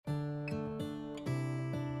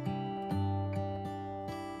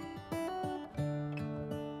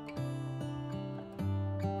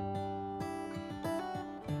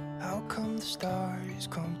come the stars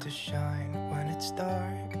come to shine when it's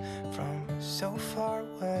dark from so far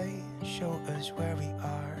away? Show us where we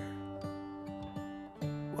are.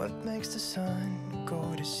 What makes the sun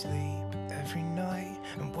go to sleep every night,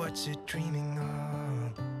 and what's it dreaming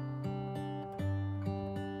of?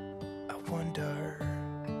 I wonder.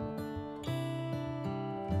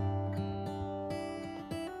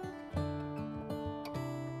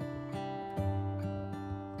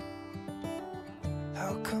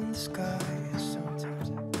 How come the sky is sometimes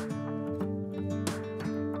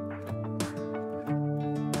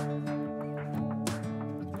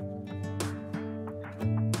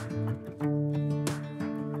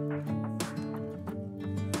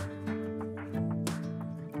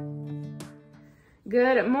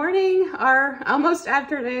Good morning, or almost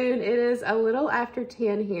afternoon. It is a little after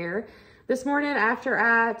 10 here. This morning after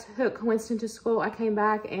I took Winston to school, I came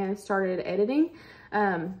back and started editing.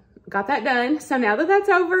 Got that done. So now that that's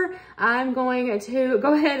over, I'm going to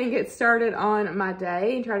go ahead and get started on my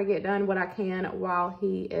day and try to get done what I can while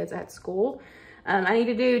he is at school. I need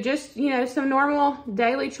to do just, some normal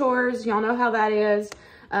daily chores. Y'all know how that is.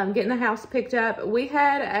 Getting the house picked up. We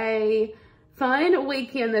had a fun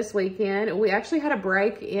weekend this weekend. We actually had a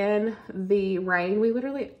break in the rain.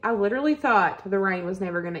 I literally thought the rain was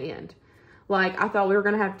never going to end. Like, I thought we were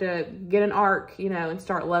going to have to get an ark, and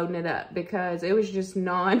start loading it up because it was just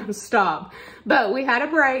non-stop. But we had a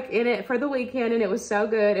break in it for the weekend, and it was so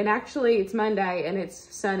good. And actually, it's Monday, and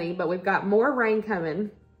it's sunny, but we've got more rain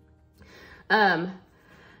coming.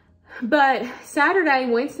 But Saturday,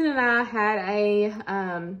 Winston and I had a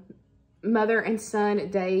mother and son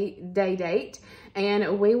day date,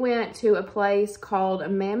 and we went to a place called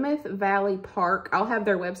Mammoth Valley Park. I'll have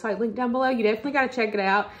their website linked down below. You definitely got to check it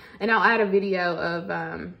out, and I'll add a video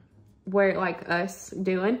of where us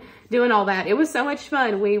doing all that. It was so much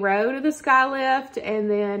fun. We rode the sky lift,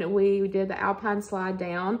 and then we did the alpine slide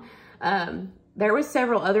down. There was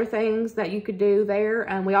several other things that you could do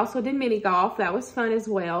there. We also did mini golf. That was fun as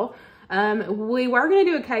well. We were going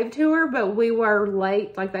to do a cave tour, but we were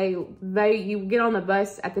late. Like you get on the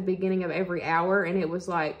bus at the beginning of every hour, and it was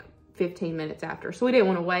like 15 minutes after. So we didn't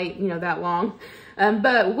want to wait, that long.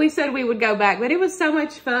 But we said we would go back, but it was so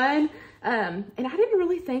much fun. And I didn't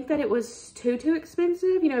really think that it was too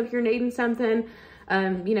expensive. If you're needing something,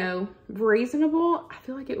 reasonable, I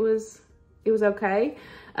feel like it was okay.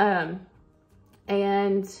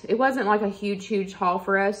 And it wasn't like a huge haul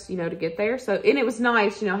for us, to get there. So, and it was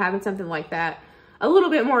nice, having something like that a little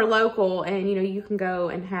bit more local, and, you can go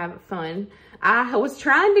and have fun. I was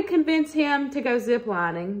trying to convince him to go zip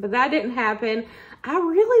lining, but that didn't happen. I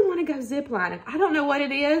really want to go zip lining. I don't know what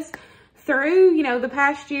it is. Through, the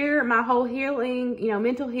past year, my whole healing,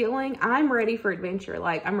 mental healing, I'm ready for adventure.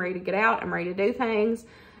 Like, I'm ready to get out. I'm ready to do things.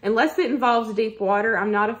 Unless it involves deep water.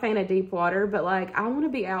 I'm not a fan of deep water, but like, I want to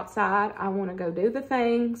be outside. I want to go do the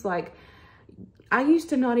things. Like, I used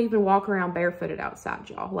to not even walk around barefooted outside,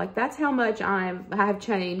 y'all. Like, that's how much I have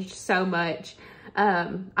changed so much.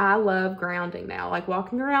 I love grounding now. Like,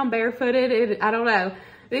 walking around barefooted, I don't know.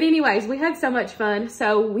 But anyways, we had so much fun.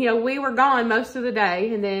 So, we were gone most of the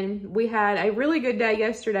day, and then we had a really good day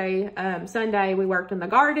yesterday. Sunday, we worked in the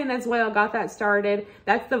garden as well, got that started.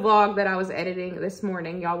 That's the vlog that I was editing this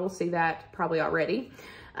morning. Y'all will see that probably already.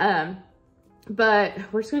 But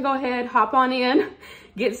we're just gonna go ahead, hop on in,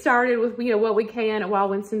 get started with, what we can while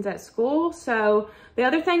Winston's at school. So the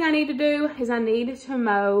other thing I need to do is I need to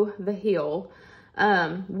mow the hill.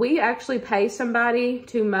 We actually pay somebody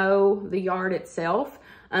to mow the yard itself.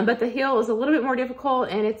 But the hill is a little bit more difficult,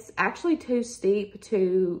 and it's actually too steep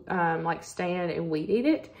to like stand and weed eat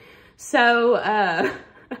it. So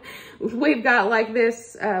we've got like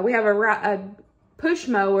this, we have a push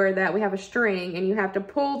mower that we have a string, and you have to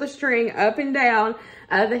pull the string up and down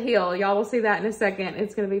the hill. Y'all will see that in a second.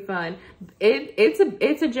 It's going to be fun.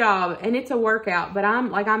 It's a job, and it's a workout, but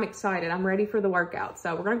I'm excited. I'm ready for the workout.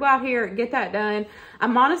 So we're going to go out here, get that done.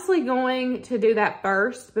 I'm honestly going to do that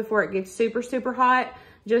first before it gets super hot.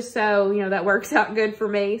 Just so, that works out good for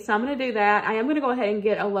me. So I'm going to do that. I am going to go ahead and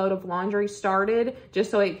get a load of laundry started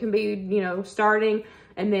just so it can be, starting.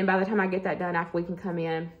 And then by the time I get that done, we can come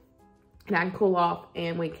in and I can cool off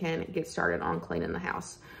and we can get started on cleaning the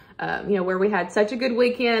house. Where we had such a good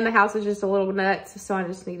weekend, the house is just a little nuts. So I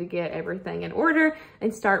just need to get everything in order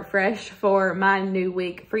and start fresh for my new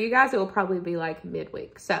week. For you guys, it will probably be like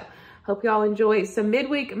midweek. So hope y'all enjoy some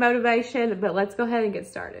midweek motivation, but let's go ahead and get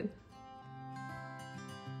started.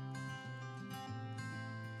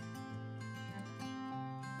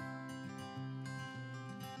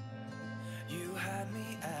 You had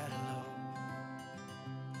me at hello,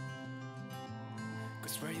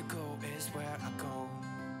 'cause where you go is where I go.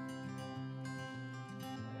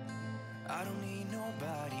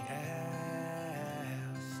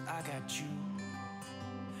 got you,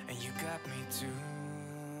 and you got me too.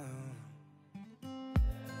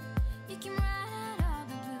 You can ride out all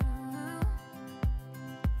the blue.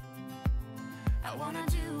 I wanna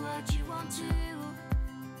do what you want to.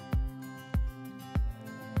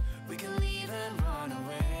 We can leave and run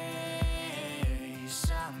away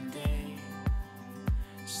someday,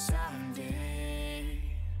 someday.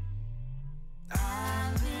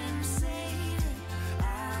 I've been saving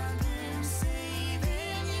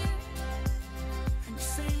you, and you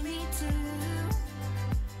save me too.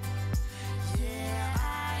 Yeah,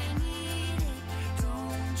 I need it,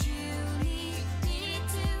 don't you need me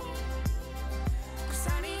too? 'Cause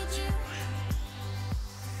I need you.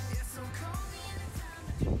 Yeah, so call me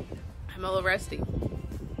anytime. I'm a little rusty.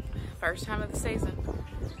 First time of the season.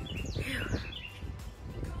 Phew.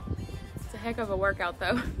 It's a heck of a workout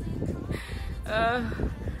though.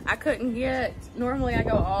 I couldn't get, normally I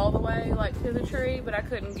go all the way like to the tree, but I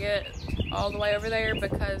couldn't get all the way over there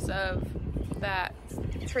because of that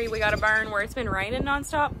tree we got to burn where it's been raining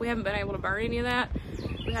nonstop. We haven't been able to burn any of that.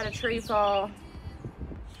 We had a tree fall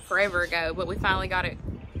forever ago, but we finally got it,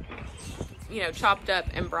 you know, chopped up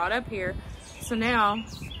and brought up here. So now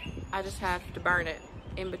I just have to burn it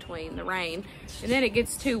in between the rain, and then it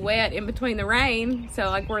gets too wet in between the rain, so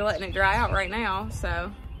like we're letting it dry out right now.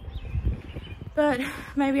 So but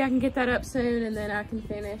maybe I can get that up soon and then I can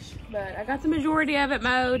finish. But I got the majority of it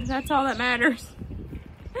mowed. That's all that matters.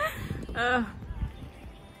 So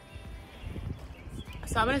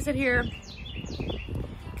I'm gonna sit here,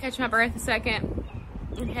 catch my breath a second,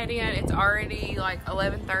 and head in. It's already like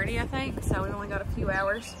 11:30, I think, so we've only got a few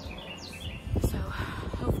hours. So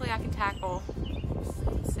hopefully I can tackle,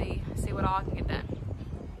 see what all I can get done.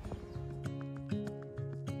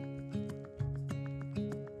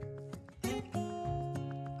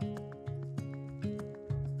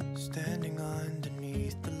 Standing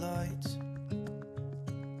underneath the lights,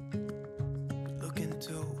 look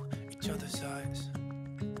into each other's eyes.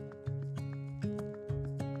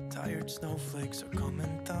 Tired snowflakes are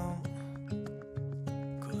coming down,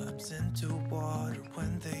 collapse into water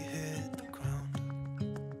when they hit the ground.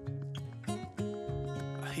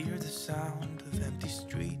 I hear the sound of empty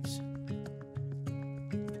streets,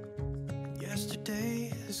 and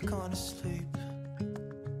yesterday has gone to sleep.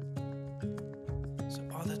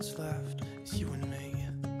 All that's left is you and me.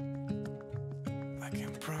 I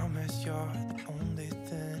can't promise you're the only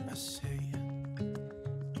thing I see.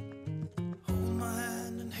 Hold my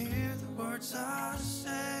hand and hear the words I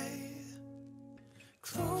say.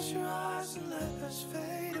 Close your eyes and let us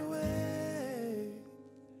fade away.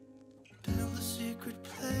 Build a secret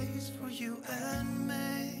place for you and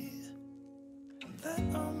me, and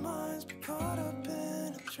let our minds be caught up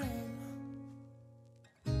in a dream.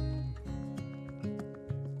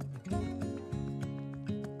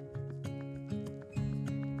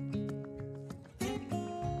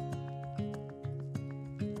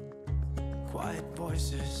 Quiet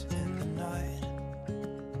voices in the night,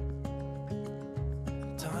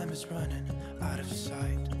 and time is running out of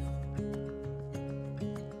sight.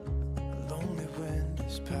 A lonely wind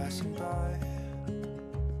is passing by,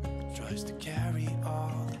 tries to carry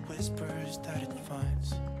all the whispers that it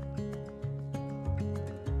finds.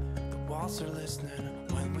 The walls are listening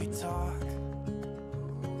when we talk,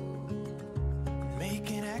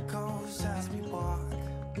 making echoes as we walk.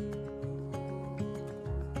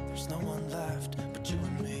 There's no one left but you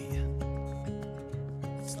and me.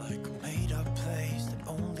 It's like a made-up place that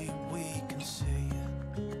only we can see.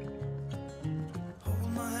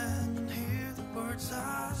 Hold my hand and hear the words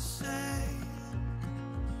I say.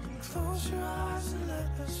 Close your eyes and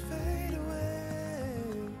let us fade away.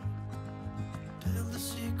 Build a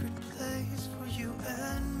secret place for you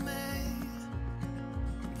and me.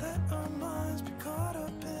 Let our minds be caught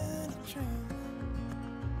up in a dream.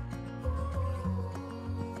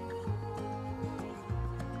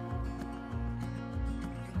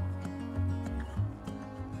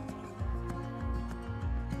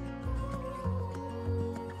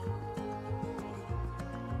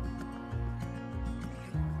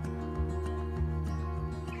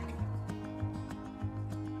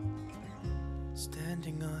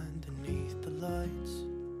 Standing underneath the lights,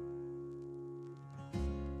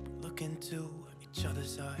 look into each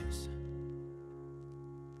other's eyes.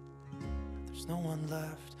 There's no one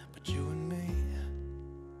left but you and me.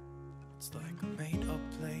 It's like a made-up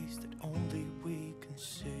place that only we can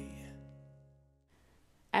see.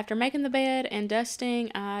 After making the bed and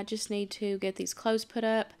dusting, I just need to get these clothes put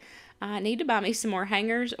up. I need to buy me some more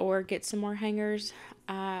hangers or get some more hangers.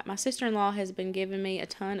 My sister-in-law has been giving me a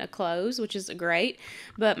ton of clothes, which is great,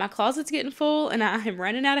 but my closet's getting full and I am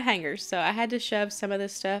running out of hangers. So I had to shove some of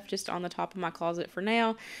this stuff just on the top of my closet for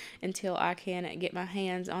now until I can get my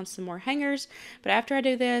hands on some more hangers. But after I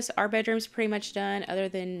do this, our bedroom's pretty much done other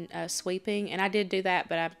than sweeping. And I did do that,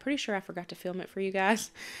 but I'm pretty sure I forgot to film it for you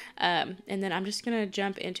guys. And then I'm just going to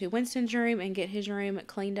jump into Winston's room and get his room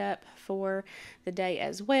cleaned up for the day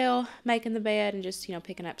as well, making the bed and just,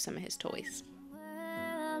 picking up some of his toys.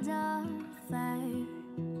 World on fire.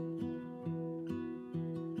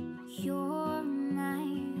 You're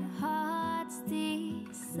my heart's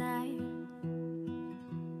desire.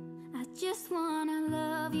 I just wanna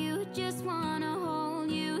love you, just wanna hold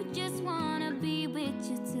you, just wanna be with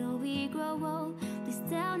you till we grow old. Please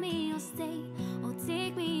tell me you'll stay or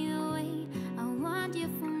take me away. I want you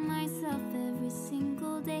for myself every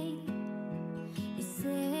single day. You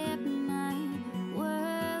set my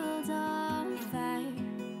world on fire.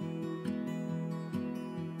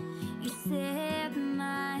 You set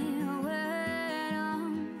my world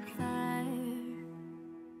on fire.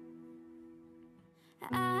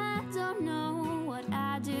 I don't know what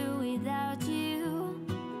I'd do without you.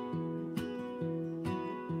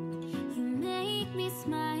 You make me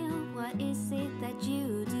smile. What is it that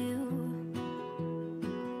you do?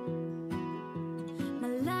 My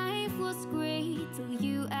life was great till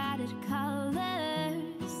you added colors.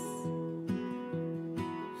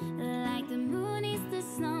 Like the moon is the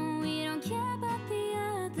snow, we don't care about the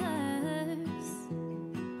others.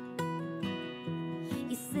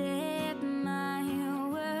 You set my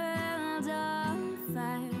world on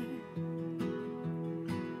fire.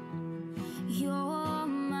 You're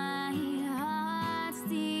my heart's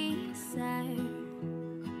desire.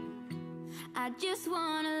 I just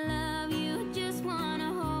wanna love you, just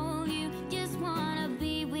wanna hold you, just wanna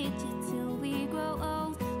be with you till we grow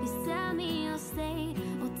old. Please tell me you'll stay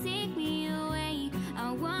or take me away.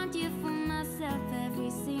 I want you for myself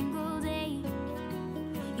every single day.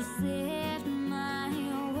 You set my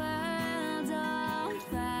world on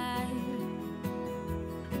fire.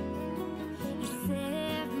 You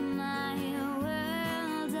set my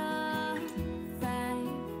world on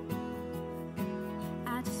fire.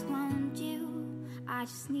 I just want you, I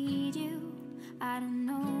just need you. I don't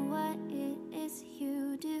know what it is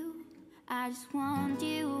you do. I just want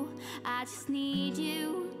you, I just need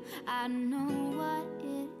you. I don't know what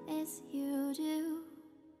it is you do.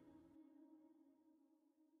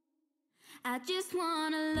 I just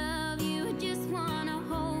wanna love you, just wanna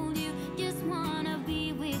hold you, just wanna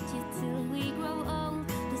be with you till we grow old.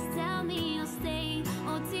 Please tell me you'll stay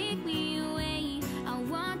or take me away. I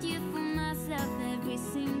want you for myself every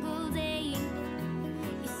single day.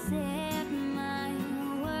 You set my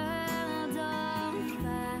world on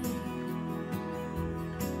fire.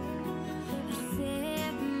 You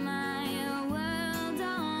set my world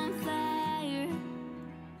on fire.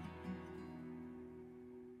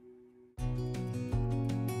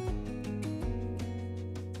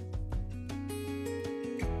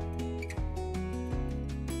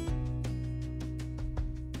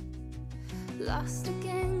 Lost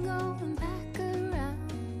again, going back around,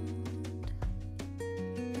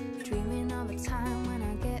 dreaming of a time when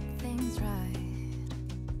I get things right.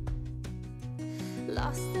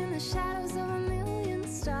 Lost in the shadows of a million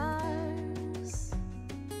stars.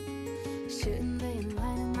 Shouldn't they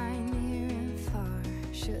enlighten my near and far?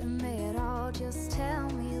 Shouldn't they at all just tell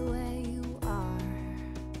me where you are?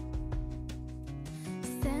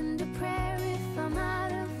 Send a prayer if I'm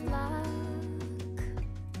out of luck.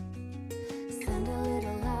 Send a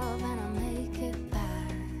little love and I'll make it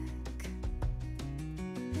back.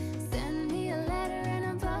 Send me a letter and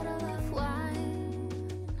a bottle of wine,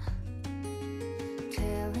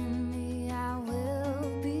 telling me I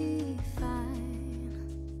will be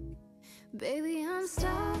fine. Baby, I'm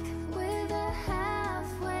stuck with a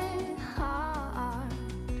halfway heart.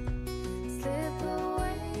 Slip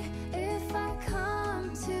away if I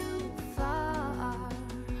come too far.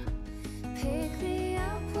 Pick me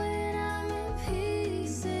up when I'm in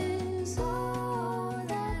pieces. Oh,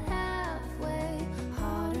 that halfway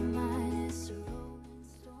heart of mine is a rolling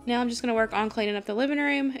stone. Now I'm just going to work on cleaning up the living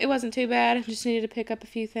room. It wasn't too bad. I just needed to pick up a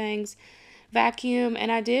few things. Vacuum,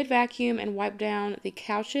 and I did vacuum and wipe down the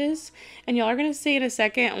couches. And y'all are going to see in a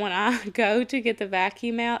second when I go to get the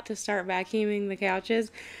vacuum out to start vacuuming the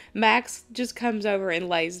couches, Max just comes over and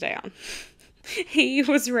lays down. He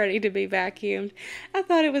was ready to be vacuumed. I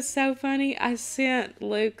thought it was so funny. I sent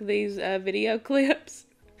Luke these video clips.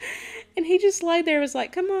 And he just laid there, was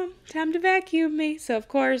like, come on, time to vacuum me. So, of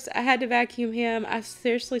course, I had to vacuum him. I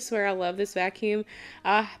seriously swear I love this vacuum.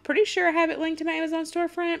 Pretty sure I have it linked to my Amazon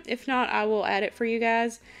storefront. If not, I will add it for you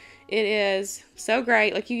guys. It is so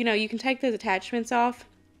great. Like, you know, you can take those attachments off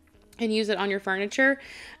and use it on your furniture.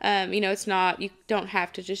 You know, it's not, you don't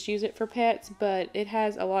have to just use it for pets, but it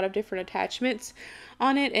has a lot of different attachments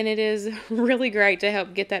on it, and it is really great to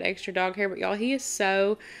help get that extra dog hair. But y'all, he is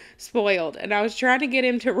so spoiled, and I was trying to get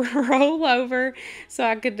him to roll over so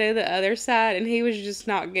I could do the other side, and he was just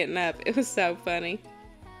not getting up. It was so funny.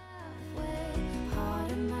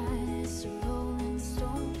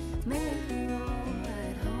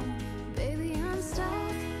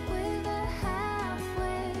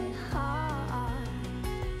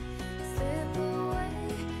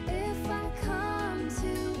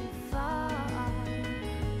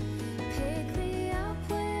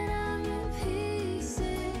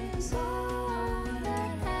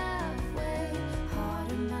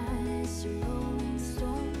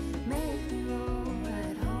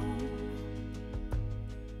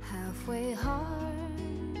 Halfway hard,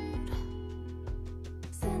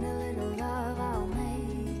 send a little love, I'll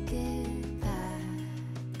make it back.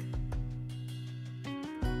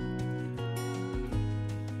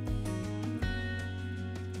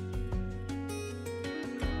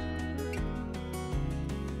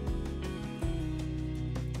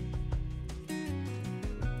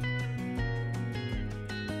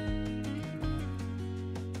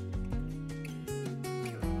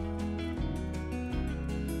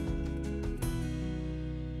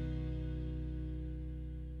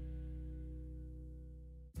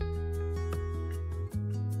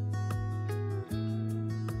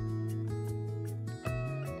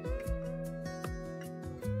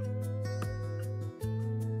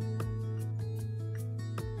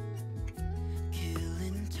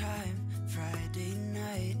 Killing time, Friday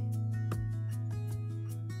night.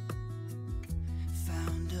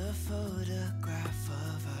 Found a photograph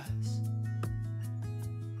of us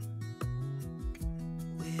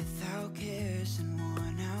without cares and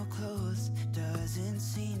worn out clothes. Doesn't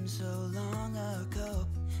seem so long ago.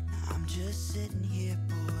 Now I'm just sitting here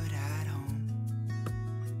bored at home,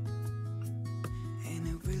 and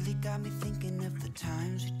it really got me thinking of the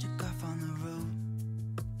times we took off on the road.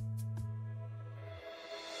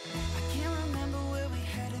 I can't remember where we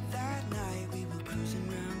headed that night. We were cruising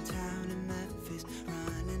around town in Memphis,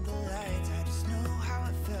 running the lights. I just know how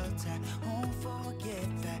it felt. I won't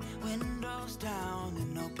forget that. Windows down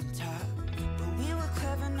and open top. But we were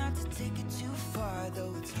clever not to take it too far,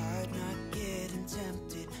 though it's hard not getting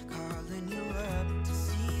tempted. Calling you up to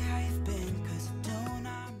see how you've been, 'cause don't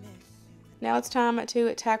I miss you. Now it's time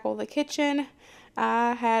to tackle the kitchen.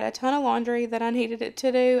 I had a ton of laundry that I needed it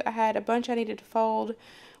to do. I had a bunch I needed to fold,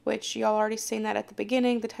 which y'all already seen that at the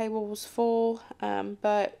beginning. The table was full,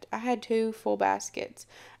 but I had 2 full baskets.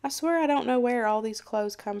 I swear I don't know where all these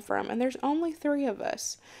clothes come from, and there's only 3 of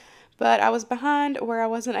us. But I was behind where I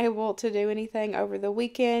wasn't able to do anything over the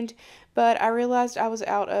weekend, but I realized I was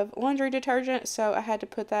out of laundry detergent, so I had to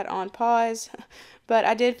put that on pause. But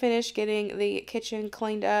I did finish getting the kitchen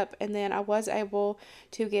cleaned up, and then I was able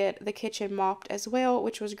to get the kitchen mopped as well,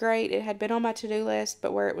 which was great. It had been on my to-do list,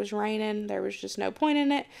 but where it was raining, there was just no point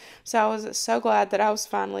in it. So I was so glad that I was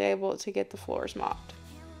finally able to get the floors mopped.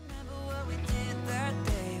 Remember what we did that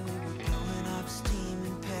day? We were blowing off steam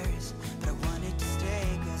in Paris, but I wanted to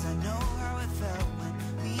stay 'cause I know how it felt when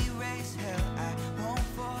we raised hell. I won't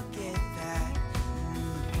forget that.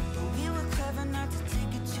 But we were clever not to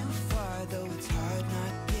take it too far, though it's hard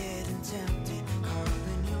not getting tempted.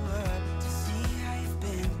 Calling you up to see how you've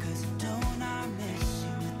been, 'cause don't I miss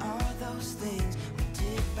you and all those things we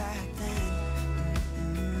did back then.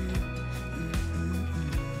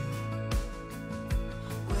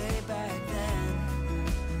 Way back then.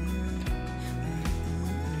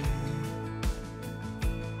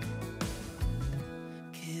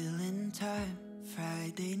 Killing time,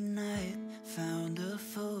 Friday night. Found a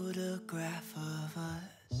photograph of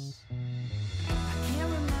us. I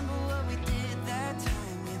can't remember what we did that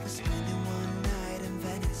time. We were spending one night in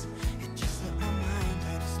Venice. It just slipped my mind.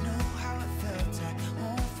 I just know how it felt. I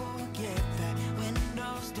won't forget that.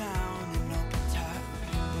 Windows down and open top.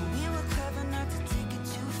 But we were clever not to take it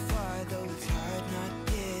too far, though it's hard not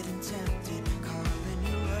getting tempted. Calling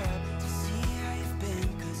you up to see how you've been,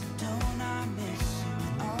 'cause don't I miss you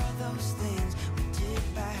and all those things we did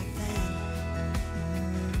back then.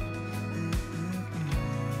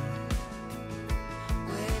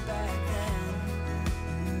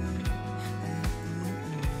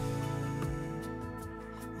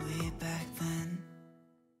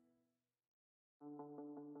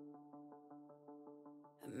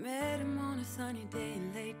 sunny day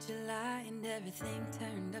in late July, and everything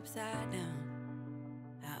turned upside down.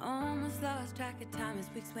 I almost lost track of time as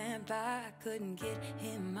weeks went by. I couldn't get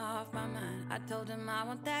him off my mind. I told him I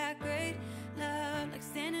want that great love, like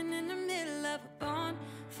standing in the middle of a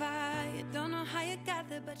bonfire. You don't know how you got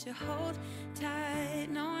there, but you hold tight,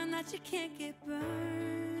 knowing that you can't get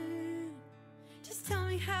burned. Just tell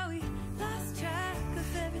me how we lost track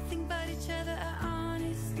of everything but each other. I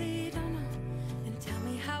honestly don't know. And tell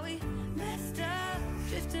me how we messed up,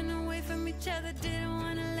 drifting away from each other. Didn't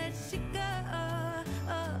wanna let you go.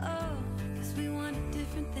 Cause we wanted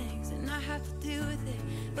different things, and I have to deal with it,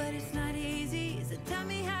 but it's not easy. So tell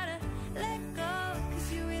me how to let go,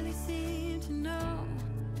 cause you really seem to know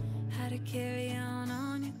how to carry on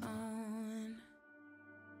your own.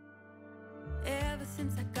 Ever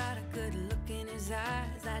since I got a good look in his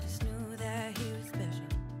eyes, I just knew that he was special.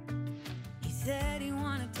 He said he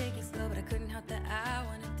wanted to take it slow, but I couldn't help that I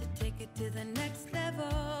wanted to take it to the next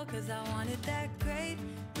level. Cause I wanted that great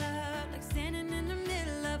love, like standing in the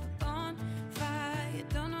middle of a bonfire. You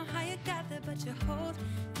don't know how you got there, but you hold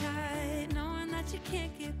tight, knowing that you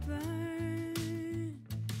can't get burned.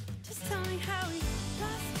 Just tell me how we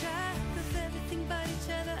lost track of everything but each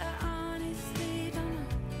other. I honestly don't know.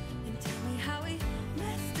 And tell me how we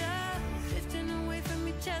messed up, drifting away from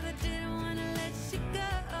each other. Didn't wanna let you go.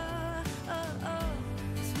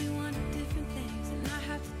 Cause we wanted different things, and I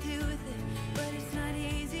have to deal with it, but it's not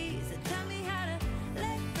easy. So tell me how to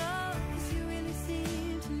let go, cause you really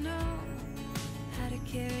seem to know how to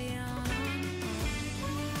carry on.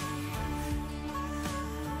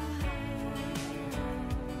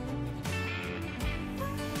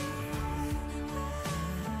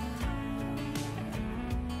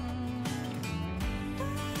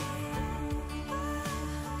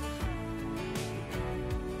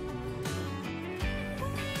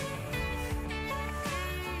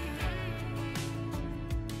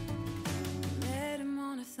 Met him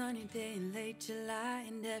on a sunny day in late July,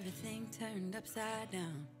 and everything turned upside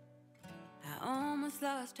down. I almost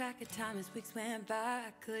lost track of time as weeks went by.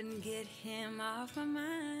 I couldn't get him off my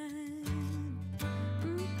mind.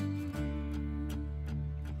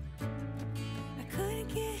 I couldn't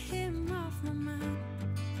get him off my mind.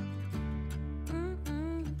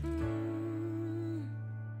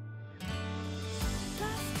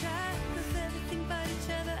 Lost track of everything but each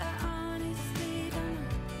other. I honestly don't know.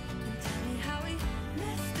 And tell me how we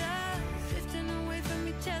messed up, drifting away from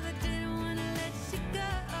each other. Didn't wanna let you go.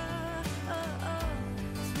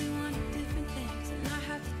 Cause we wanted different things, and I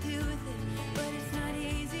have to deal with it, but it's not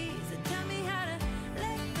easy. So tell me how to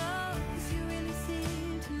let go, cause you really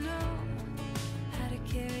seem to know how to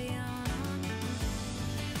carry on.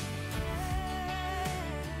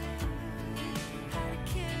 How to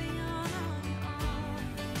carry on your own.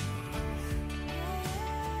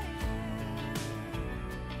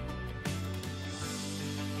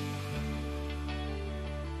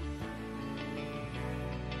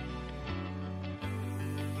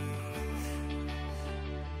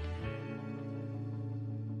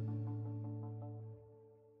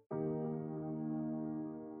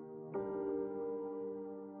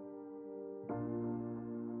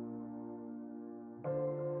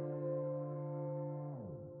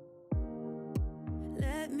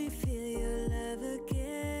 Let me feel your love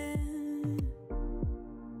again,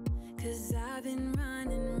 cause I've been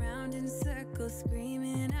running round in circles,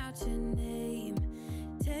 screaming out your name.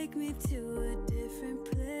 Take me to a different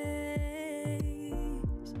place,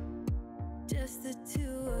 just the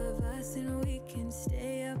two of us, and we can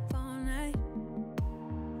stay up all night,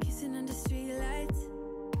 kissing under streetlights,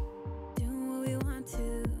 doing what we want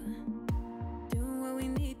to, doing what we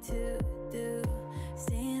need to do,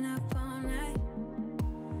 staying up all night.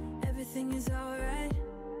 Everything is alright.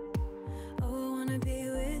 Oh, I wanna be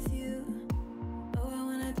with you. Oh, I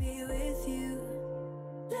wanna be with you.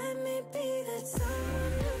 Let me be that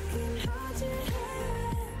someone who can hold your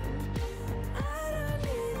hand. I don't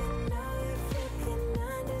even know if you can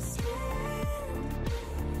understand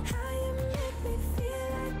how you make me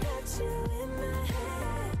feel. I got you in my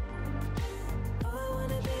head. Oh, I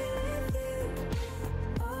wanna be with you.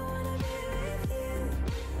 Oh, I wanna be with you.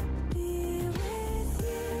 Be with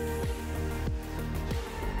you.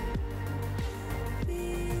 Be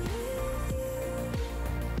with you.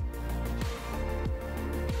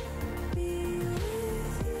 Be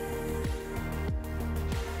with you.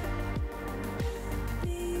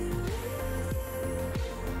 Be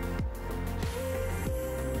with you.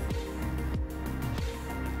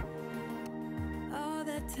 All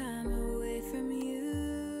that time away from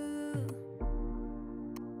you,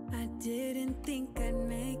 I didn't think I'd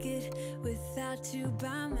make it without you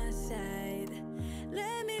by my side.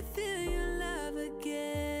 Let me feel your love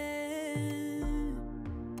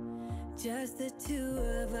Just the two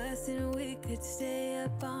of us, and we could stay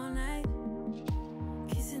up all night,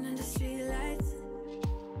 kissing under streetlights,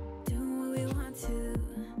 doing what we want to,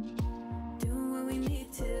 doing what we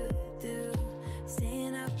need to do,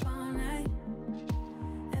 staying up all night.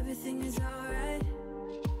 Everything is alright.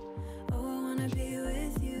 Oh, I wanna be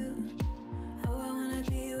with you. Oh, I wanna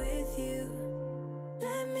be with you.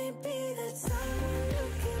 Let me be that someone who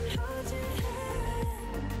can hold your hand.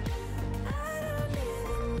 I don't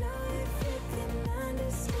even know if you can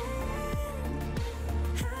understand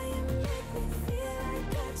how you make me feel. I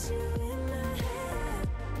got you in my head.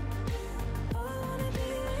 Oh, I wanna be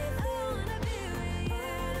with you. I wanna be with you. I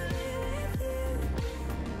wanna be with you.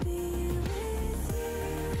 Be with you.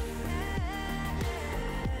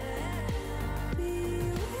 Be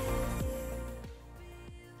with you.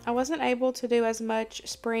 I wasn't able to do as much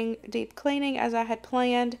spring deep cleaning as I had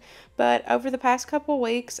planned, but over the past couple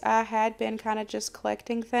weeks I had been kind of just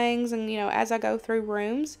collecting things, and as I go through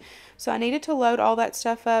rooms, so I needed to load all that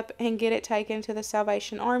stuff up and get it taken to the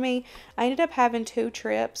Salvation Army. I ended up having 2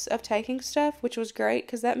 trips of taking stuff, which was great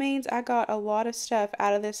because that means I got a lot of stuff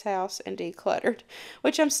out of this house and decluttered,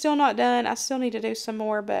 which I'm still not done. I still need to do some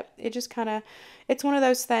more, but it just kind of, it's one of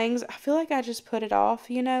those things, I feel like I just put it off,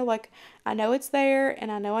 like I know it's there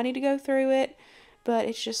and I know I need to go through it, but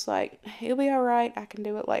it's just like, it'll be all right, I can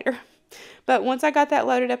do it later. But once I got that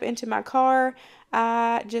loaded up into my car,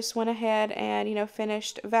 I just went ahead and,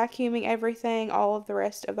 finished vacuuming everything, all of the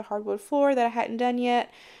rest of the hardwood floor that I hadn't done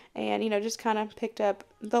yet, and, just kind of picked up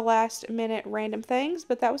the last minute random things,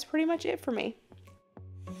 but that was pretty much it for me.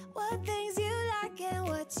 What things you like and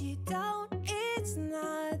what you don't, it's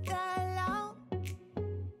not that long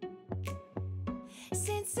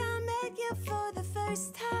since I met you for the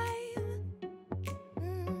first time.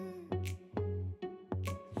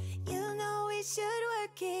 You know we should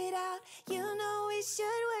work it out. You know we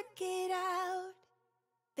should work it out.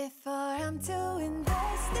 Before I'm too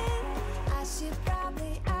invested, I should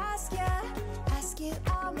probably ask you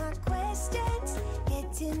all my questions,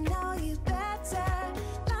 get to know you better.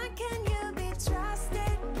 Like, can you be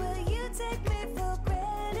trusted? Will you take me for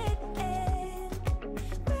granted? And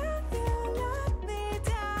will you let me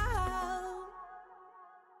down?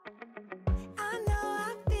 I know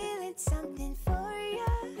I'm feeling something for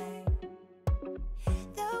you.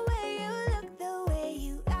 The way you look, the way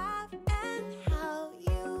you laugh, and how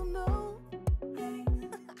you move.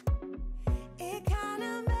 It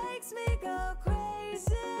kinda makes me go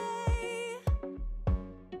crazy.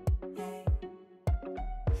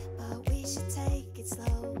 But we should take it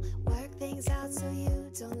slow, work things out so you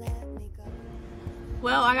don't let me go.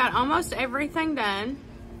 Well, I got almost everything done.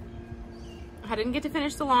 I didn't get to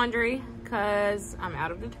finish the laundry because I'm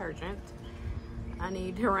out of detergent. I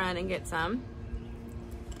need to run and get some.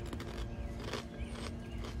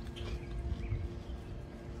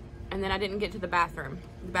 And then I didn't get to the bathroom.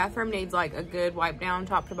 The bathroom needs like a good wipe down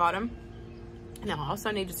top to bottom. And I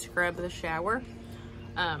also need to scrub the shower.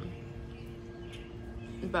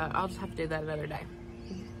 But I'll just have to do that another day.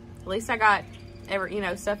 At least I got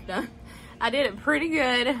stuff done. I did it pretty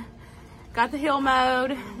good. Got the hill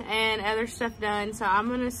mowed and other stuff done. So I'm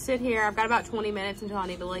gonna sit here. I've got about 20 minutes until I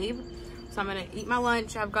need to leave. So I'm gonna eat my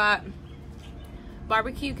lunch. I've got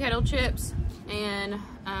barbecue kettle chips and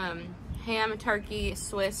ham and turkey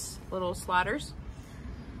Swiss little sliders.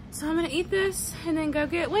 So I'm gonna eat this and then go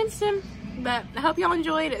get Winston. But I hope y'all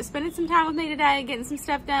enjoyed it, spending some time with me today, getting some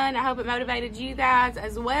stuff done. I hope it motivated you guys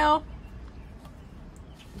as well.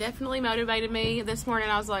 Definitely motivated me this morning.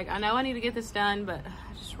 I was like, I know I need to get this done, but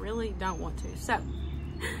I just really don't want to. So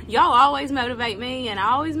y'all always motivate me and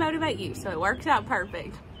I always motivate you, so it works out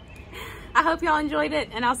perfect. I hope y'all enjoyed it,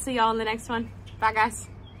 and I'll see y'all in the next one. Bye guys.